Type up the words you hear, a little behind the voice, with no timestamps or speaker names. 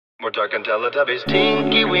We're talking Teletubbies,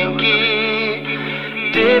 Tinky Winky,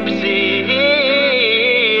 Dipsy,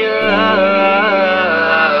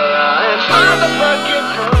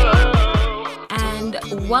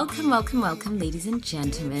 and welcome, ladies and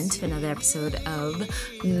gentlemen, to another episode of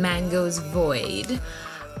Mango's Void.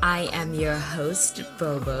 I am your host,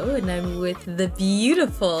 Bobo, and I'm with the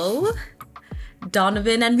beautiful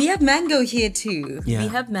Donovan, and we have Mango here too. Yeah. We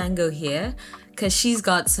have Mango here because she's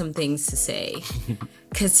got some things to say.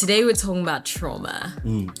 Because today we're talking about trauma.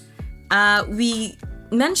 We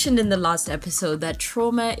mentioned in the last episode that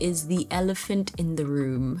trauma is the elephant in the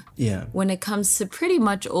room. Yeah. When it comes to pretty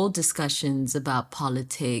much all discussions about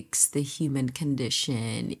politics, the human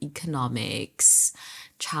condition, economics,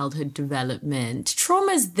 childhood development,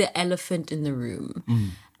 trauma is the elephant in the room.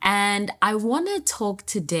 And I want to talk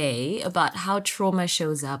today about how trauma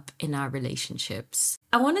shows up in our relationships.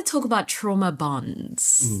 I want to talk about trauma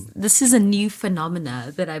bonds. This is a new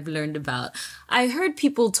phenomena that I've learned about. I heard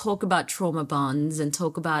people talk about trauma bonds and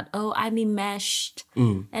talk about, oh, I'm enmeshed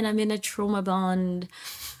and I'm in a trauma bond.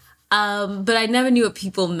 But I never knew what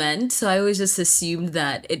people meant. So I always just assumed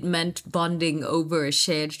that it meant bonding over a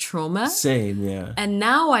shared trauma. Same, yeah. And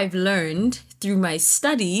now I've learned through my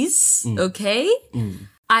studies,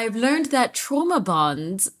 I've learned that trauma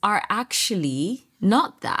bonds are actually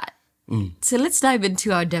not that. So let's dive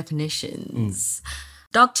into our definitions.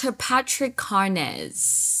 Dr. Patrick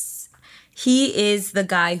Carnes, he is the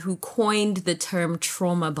guy who coined the term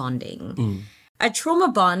trauma bonding. A trauma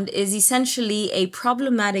bond is essentially a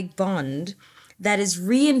problematic bond that is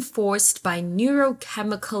reinforced by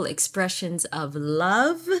neurochemical expressions of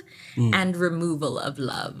love and removal of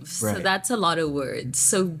love. Right. So that's a lot of words.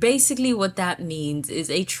 So basically what that means is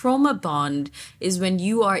a trauma bond is when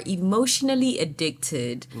you are emotionally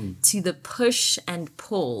addicted to the push and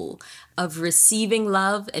pull of receiving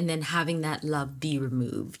love and then having that love be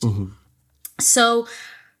removed. So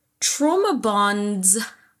trauma bonds...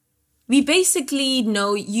 We basically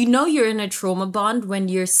know you're in a trauma bond when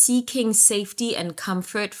you're seeking safety and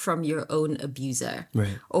comfort from your own abuser.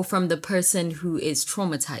 Right. Or from the person who is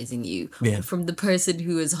traumatizing you. Yeah. Or from the person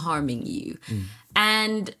who is harming you.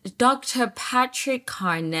 And Dr. Patrick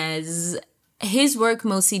Carnes, his work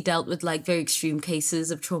mostly dealt with like very extreme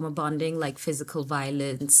cases of trauma bonding, like physical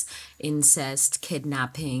violence, incest,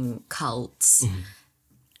 kidnapping, cults.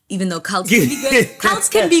 Even though cults can be good. Cults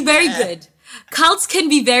can be very good. Cults can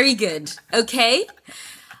be very good, okay?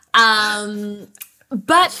 But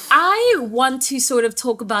I want to sort of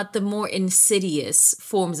talk about the more insidious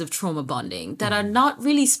forms of trauma bonding that are not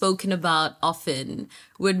really spoken about often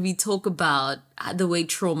when we talk about the way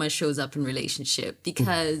trauma shows up in relationship.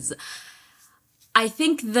 Because I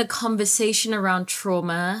think the conversation around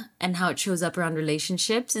trauma and how it shows up around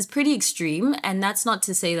relationships is pretty extreme. And that's not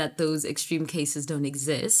to say that those extreme cases don't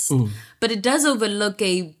exist. But it does overlook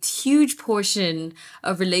a huge portion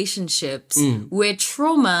of relationships where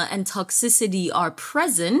trauma and toxicity are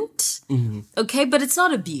present. Okay, but it's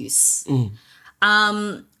not abuse.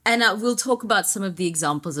 And we'll talk about some of the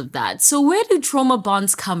examples of that. So where do trauma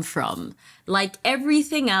bonds come from? Like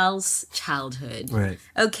everything else, childhood. Right.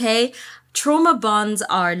 Okay? Trauma bonds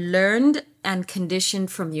are learned and conditioned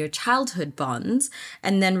from your childhood bonds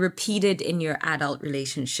and then repeated in your adult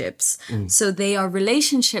relationships. So they are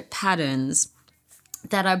relationship patterns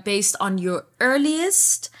that are based on your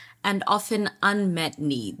earliest and often unmet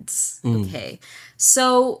needs. Okay.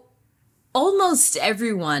 So almost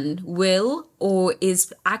everyone will or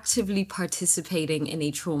is actively participating in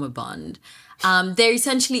a trauma bond. They're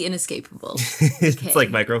essentially inescapable. It's like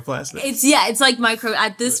microplastic. It's like micro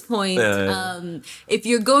at this point. If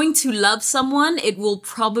you're going to love someone, it will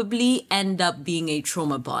probably end up being a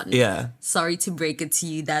trauma bond. Yeah. Sorry to break it to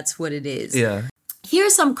you, that's what it is. Yeah. Here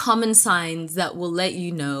are some common signs that will let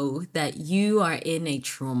you know that you are in a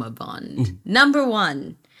trauma bond. Number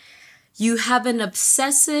 1, you have an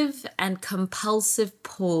obsessive and compulsive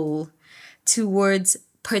pull towards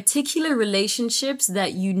particular relationships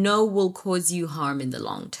that you know will cause you harm in the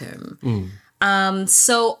long term.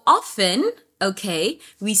 So often,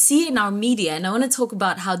 we see in our media, and I want to talk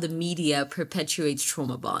about how the media perpetuates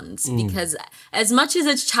trauma bonds, because as much as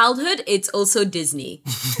it's childhood, it's also Disney.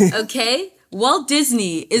 Okay? Walt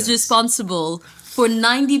Disney is responsible for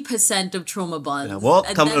 90% of trauma bonds. Yeah, Walt,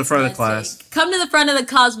 come to the front of the class. Come to the front of the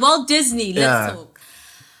class. Walt Disney, let's talk.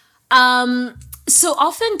 So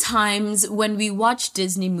oftentimes when we watch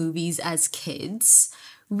Disney movies as kids,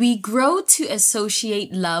 we grow to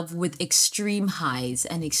associate love with extreme highs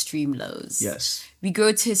and extreme lows. Yes. We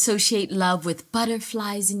grow to associate love with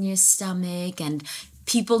butterflies in your stomach, and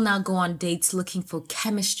people now go on dates looking for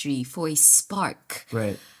chemistry, for a spark.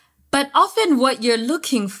 Right. But often what you're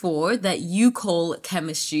looking for that you call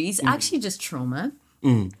chemistry is actually just trauma.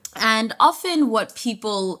 And often what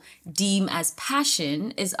people deem as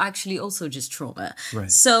passion is actually also just trauma.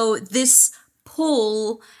 Right. So this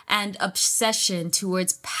pull and obsession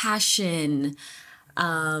towards passion,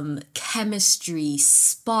 chemistry,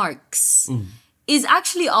 sparks, is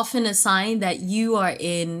actually often a sign that you are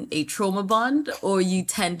in a trauma bond or you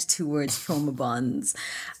tend towards trauma bonds.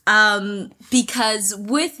 Because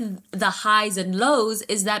with the highs and lows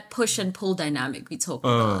is that push and pull dynamic we talk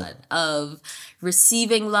about of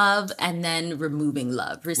receiving love and then removing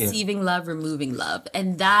love, receiving love, removing love.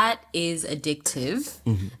 And that is addictive.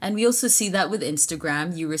 And we also see that with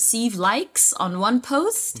Instagram. You receive likes on one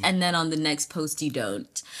post and then on the next post you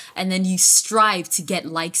don't. And then you strive to get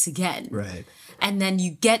likes again. Right. And then you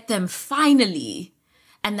get them finally.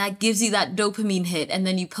 And that gives you that dopamine hit. And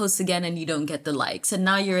then you post again and you don't get the likes. And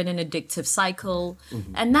now you're in an addictive cycle.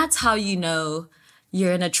 And that's how you know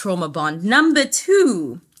you're in a trauma bond. Number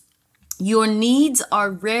 2, your needs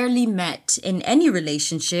are rarely met in any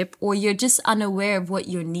relationship, or you're just unaware of what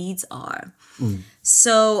your needs are.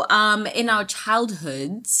 So in our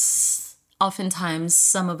childhoods, oftentimes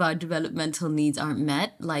some of our developmental needs aren't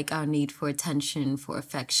met, like our need for attention, for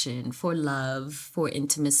affection, for love, for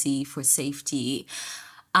intimacy, for safety.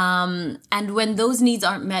 And when those needs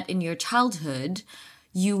aren't met in your childhood,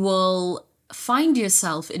 you will find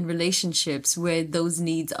yourself in relationships where those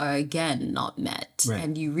needs are again not met. Right.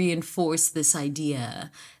 And you reinforce this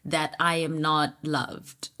idea that I am not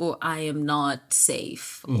loved, or I am not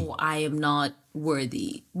safe, or I am not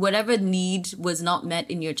worthy. Whatever need was not met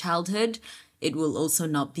in your childhood, it will also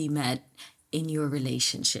not be met in your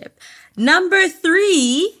relationship. Number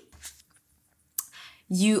 3,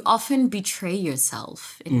 you often betray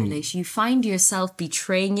yourself in relation. You find yourself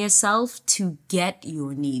betraying yourself to get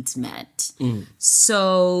your needs met.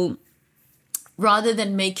 So rather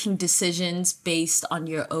than making decisions based on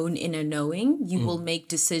your own inner knowing, you will make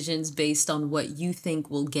decisions based on what you think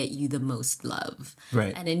will get you the most love.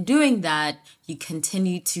 Right. And in doing that, you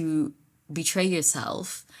continue to betray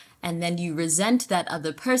yourself, and then you resent that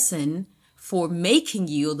other person for making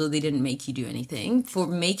you, although they didn't make you do anything, for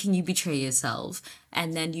making you betray yourself.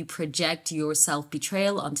 And then you project your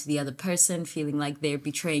self-betrayal onto the other person, feeling like they're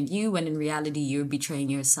betraying you, when in reality, you're betraying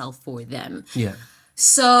yourself for them. Yeah.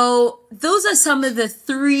 So those are some of the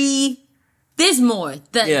 3. There's more.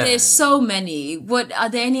 There's so many. What are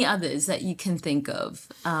there any others that you can think of?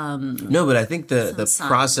 No, but I think the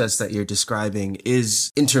process that you're describing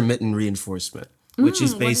is intermittent reinforcement, which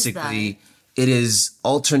is basically... It is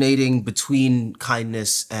alternating between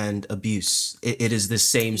kindness and abuse. It is the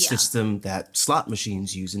same system that slot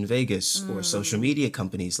machines use in Vegas, or social media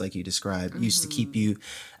companies, like you described, used to keep you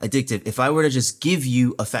addicted. If I were to just give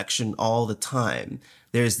you affection all the time,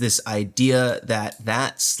 there's this idea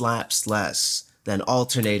that slaps less than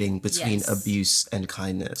alternating between abuse and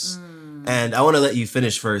kindness. And I want to let you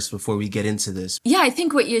finish first before we get into this. Yeah, I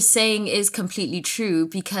think what you're saying is completely true,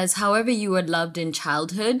 because however you were loved in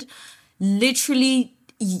childhood literally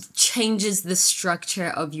changes the structure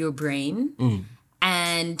of your brain,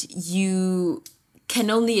 and you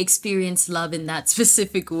can only experience love in that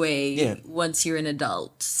specific way once you're an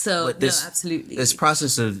adult. So absolutely. This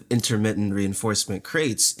process of intermittent reinforcement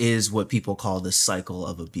creates is what people call the cycle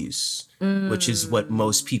of abuse, which is what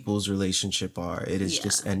most people's relationship are. It is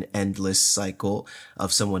just an endless cycle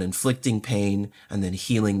of someone inflicting pain and then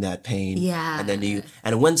healing that pain. Yeah.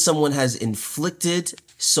 And when someone has inflicted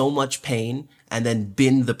so much pain and then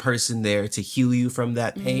been the person there to heal you from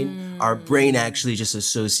that pain, our brain actually just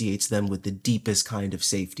associates them with the deepest kind of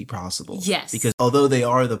safety possible. Yes. Because although they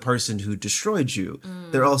are the person who destroyed you,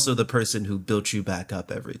 they're also the person who built you back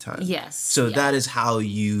up every time. Yes. So that is how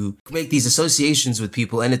you make these associations with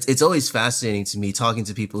people. And it's always fascinating to me talking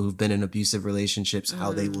to people who've been in abusive relationships,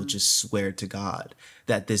 how they will just swear to God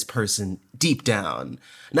that this person deep down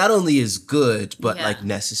not only is good, but like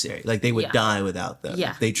necessary. Like they would die without them.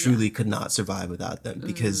 Yeah. They truly could not survive without them,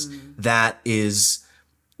 because that is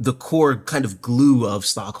the core kind of glue of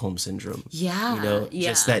Stockholm syndrome. Yeah. You know,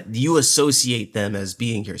 just that you associate them as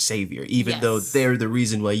being your savior, even though they're the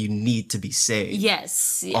reason why you need to be saved.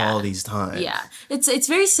 Yes. Yeah. All these times. Yeah. It's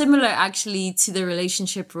very similar actually to the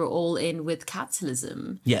relationship we're all in with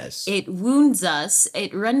capitalism. Yes. It wounds us,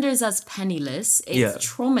 it renders us penniless, it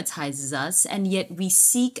traumatizes us, and yet we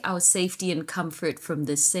seek our safety and comfort from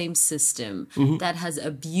the same system that has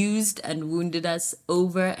abused and wounded us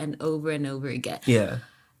over and over and over again. Yeah.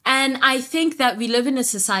 And I think that we live in a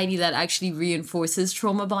society that actually reinforces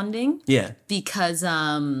trauma bonding. Yeah. Because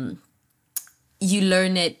you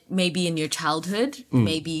learn it maybe in your childhood.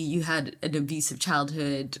 Maybe you had an abusive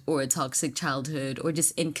childhood or a toxic childhood or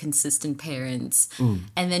just inconsistent parents.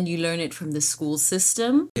 And then you learn it from the school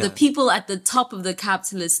system. Yeah. The people at the top of the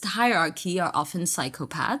capitalist hierarchy are often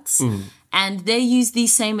psychopaths. And they use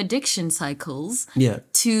these same addiction cycles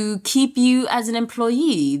to keep you as an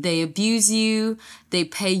employee. They abuse you. They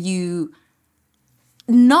pay you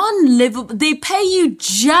non-livable. They pay you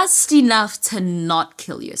just enough to not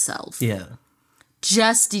kill yourself. Yeah.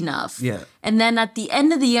 Just enough. Yeah. And then at the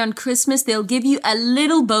end of the year on Christmas, they'll give you a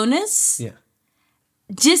little bonus. Yeah.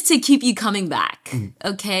 Just to keep you coming back.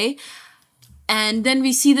 Okay? And then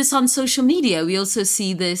we see this on social media. We also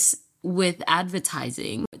see this with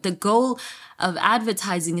advertising. The goal of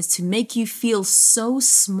advertising is to make you feel so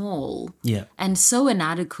small and so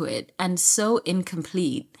inadequate and so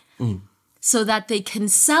incomplete. So that they can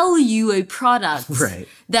sell you a product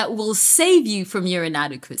that will save you from your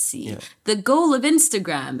inadequacy. Yeah. The goal of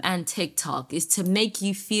Instagram and TikTok is to make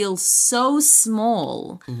you feel so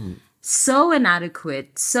small, so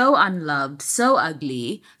inadequate, so unloved, so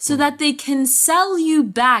ugly, so that they can sell you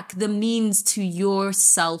back the means to your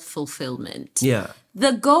self-fulfillment. Yeah.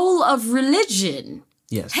 The goal of religion.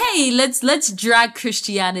 Yes. Hey, let's drag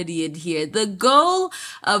Christianity in here. The goal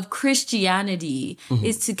of Christianity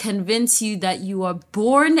is to convince you that you are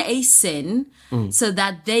born a sin so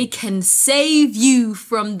that they can save you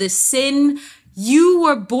from the sin you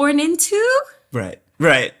were born into. Right.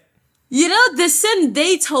 Right. You know, the sin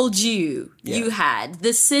they told you you had,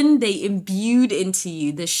 the sin they imbued into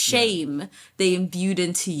you, the shame they imbued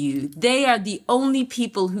into you. They are the only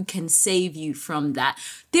people who can save you from that.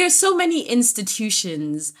 There are so many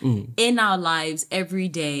institutions in our lives every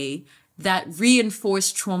day that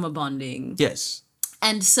reinforce trauma bonding. Yes.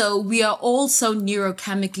 And so we are all so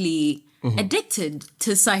neurochemically addicted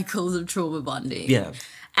to cycles of trauma bonding. Yeah.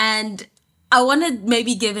 And I want to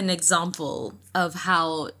maybe give an example of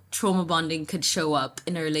how trauma bonding could show up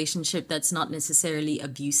in a relationship that's not necessarily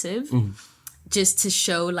abusive, just to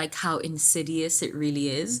show like how insidious it really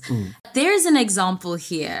is. There's an example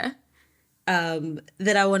here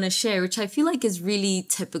that I want to share, which I feel like is really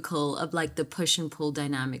typical of like the push and pull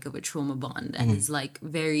dynamic of a trauma bond and is like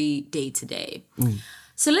very day to day.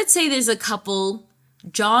 So let's say there's a couple,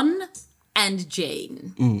 John and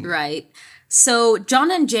Jane, right? So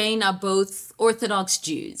John and Jane are both Orthodox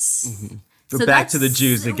Jews. We're back to the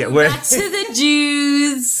Jews again. We're back to the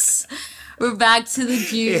Jews. We're back to the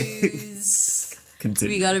Jews.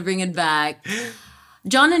 Continue. We got to bring it back.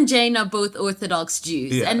 John and Jane are both Orthodox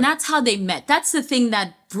Jews. Yeah. And that's how they met. That's the thing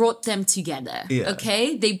that brought them together. Yeah.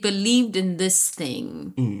 Okay? They believed in this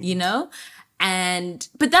thing, you know?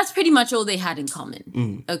 But that's pretty much all they had in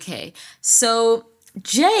common. Okay. So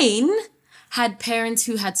Jane had parents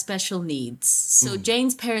who had special needs. So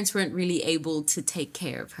Jane's parents weren't really able to take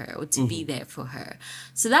care of her or to be there for her.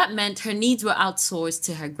 So that meant her needs were outsourced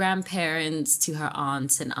to her grandparents, to her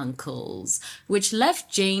aunts and uncles, which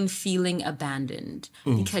left Jane feeling abandoned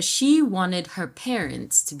because she wanted her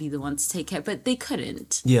parents to be the ones to take care, but they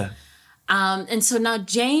couldn't. Yeah. And so now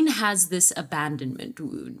Jane has this abandonment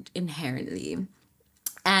wound inherently.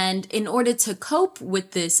 And in order to cope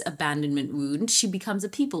with this abandonment wound, she becomes a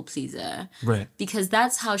people pleaser. Right. Because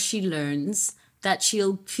that's how she learns that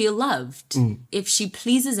she'll feel loved. If she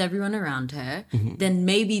pleases everyone around her, then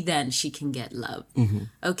maybe then she can get love.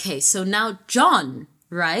 Okay, so now John,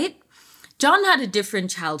 right? John had a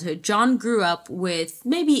different childhood. John grew up with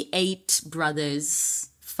maybe 8 brothers,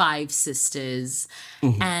 5 sisters.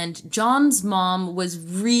 And John's mom was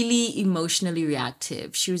really emotionally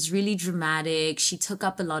reactive. She was really dramatic. She took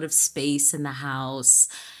up a lot of space in the house.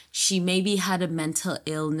 She maybe had a mental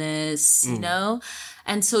illness, you know?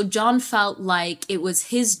 And so John felt like it was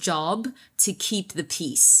his job to keep the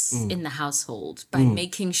peace in the household by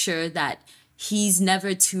making sure that he's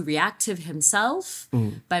never too reactive himself,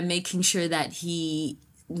 by making sure that he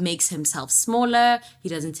makes himself smaller, he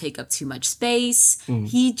doesn't take up too much space.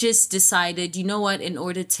 He just decided, you know what, in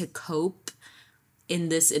order to cope in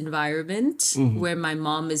this environment where my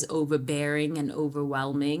mom is overbearing and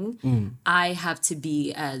overwhelming, I have to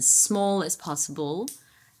be as small as possible.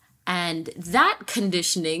 And that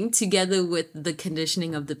conditioning, together with the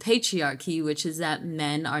conditioning of the patriarchy, which is that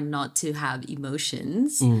men are not to have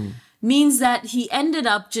emotions, means that he ended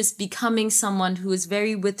up just becoming someone who is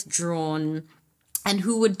very withdrawn and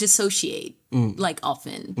who would dissociate, like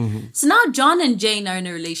often. So now John and Jane are in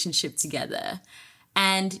a relationship together.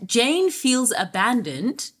 And Jane feels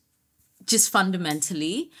abandoned, just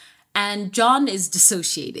fundamentally. And John is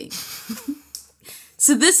dissociating.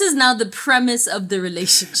 So this is now the premise of the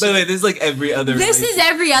relationship. By the way, this is like every other relationship. This is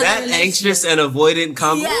every other that relationship. Anxious and avoidant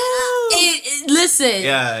combo. Yeah. listen.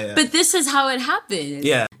 Yeah. But this is how it happened.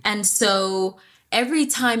 Yeah. And so every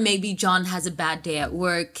time maybe John has a bad day at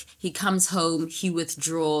work, he comes home, he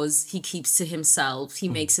withdraws, he keeps to himself, he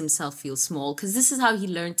makes himself feel small, because this is how he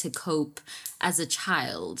learned to cope as a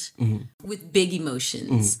child with big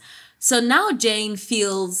emotions. So now Jane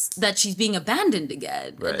feels that she's being abandoned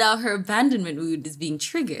again. Right. And now her abandonment wound is being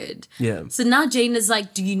triggered. Yeah. So now Jane is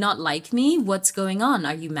like, do you not like me? What's going on?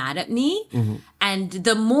 Are you mad at me? And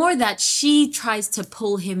the more that she tries to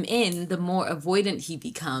pull him in, the more avoidant he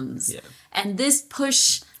becomes. Yeah. And this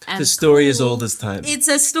push and The story pull, is old as time. It's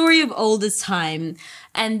a story of old as time.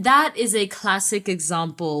 And that is a classic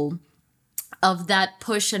example of that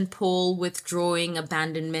push and pull, withdrawing,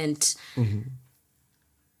 abandonment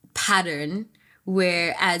pattern,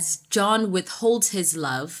 where as John withholds his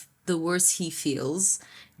love, the worse he feels,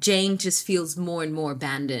 Jane just feels more and more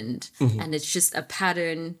abandoned. And it's just a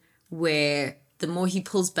pattern where the more he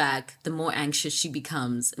pulls back, the more anxious she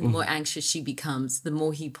becomes. And the more anxious she becomes, the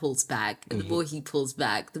more he pulls back. And the more he pulls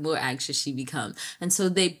back, the more anxious she becomes. And so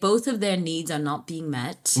both of their needs are not being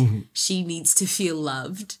met. She needs to feel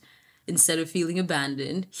loved instead of feeling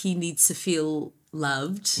abandoned. He needs to feel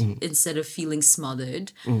loved instead of feeling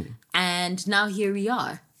smothered. And now here we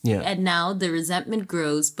are. Yeah. And now the resentment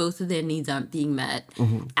grows. Both of their needs aren't being met.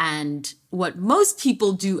 And what most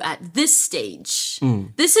people do at this stage,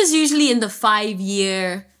 this is usually in the 5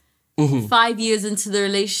 years into the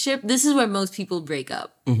relationship, this is where most people break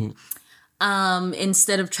up.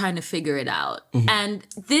 Instead of trying to figure it out. And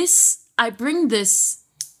I bring this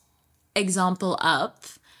example up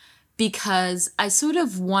because I sort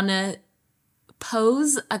of want to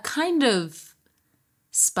pose a kind of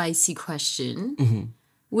spicy question,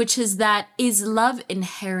 which is that, is love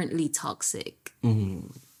inherently toxic?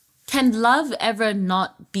 Can love ever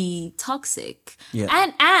not be toxic?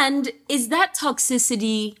 Yeah. And is that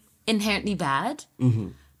toxicity inherently bad?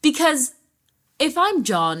 Because if I'm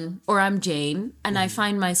John or I'm Jane and I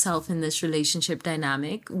find myself in this relationship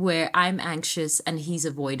dynamic where I'm anxious and he's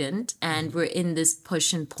avoidant and we're in this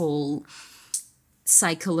push and pull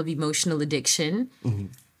cycle of emotional addiction,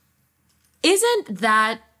 isn't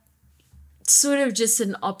that sort of just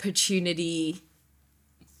an opportunity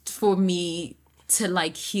for me to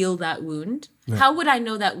like heal that wound? Right. How would I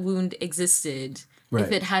know that wound existed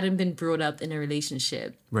if it hadn't been brought up in a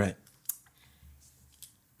relationship? Right.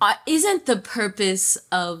 Isn't the purpose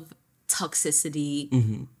of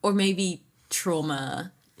toxicity or maybe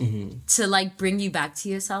trauma to like bring you back to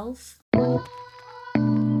yourself?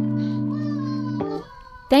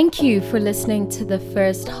 Thank you for listening to the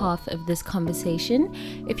first half of this conversation.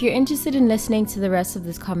 If you're interested in listening to the rest of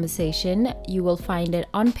this conversation, you will find it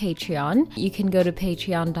on Patreon. You can go to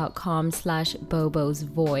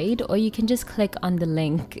patreon.com/bobosvoid, or you can just click on the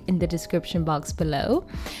link in the description box below.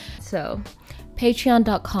 So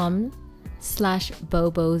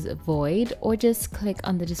patreon.com/bobosvoid, or just click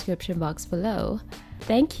on the description box below.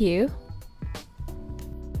 Thank you.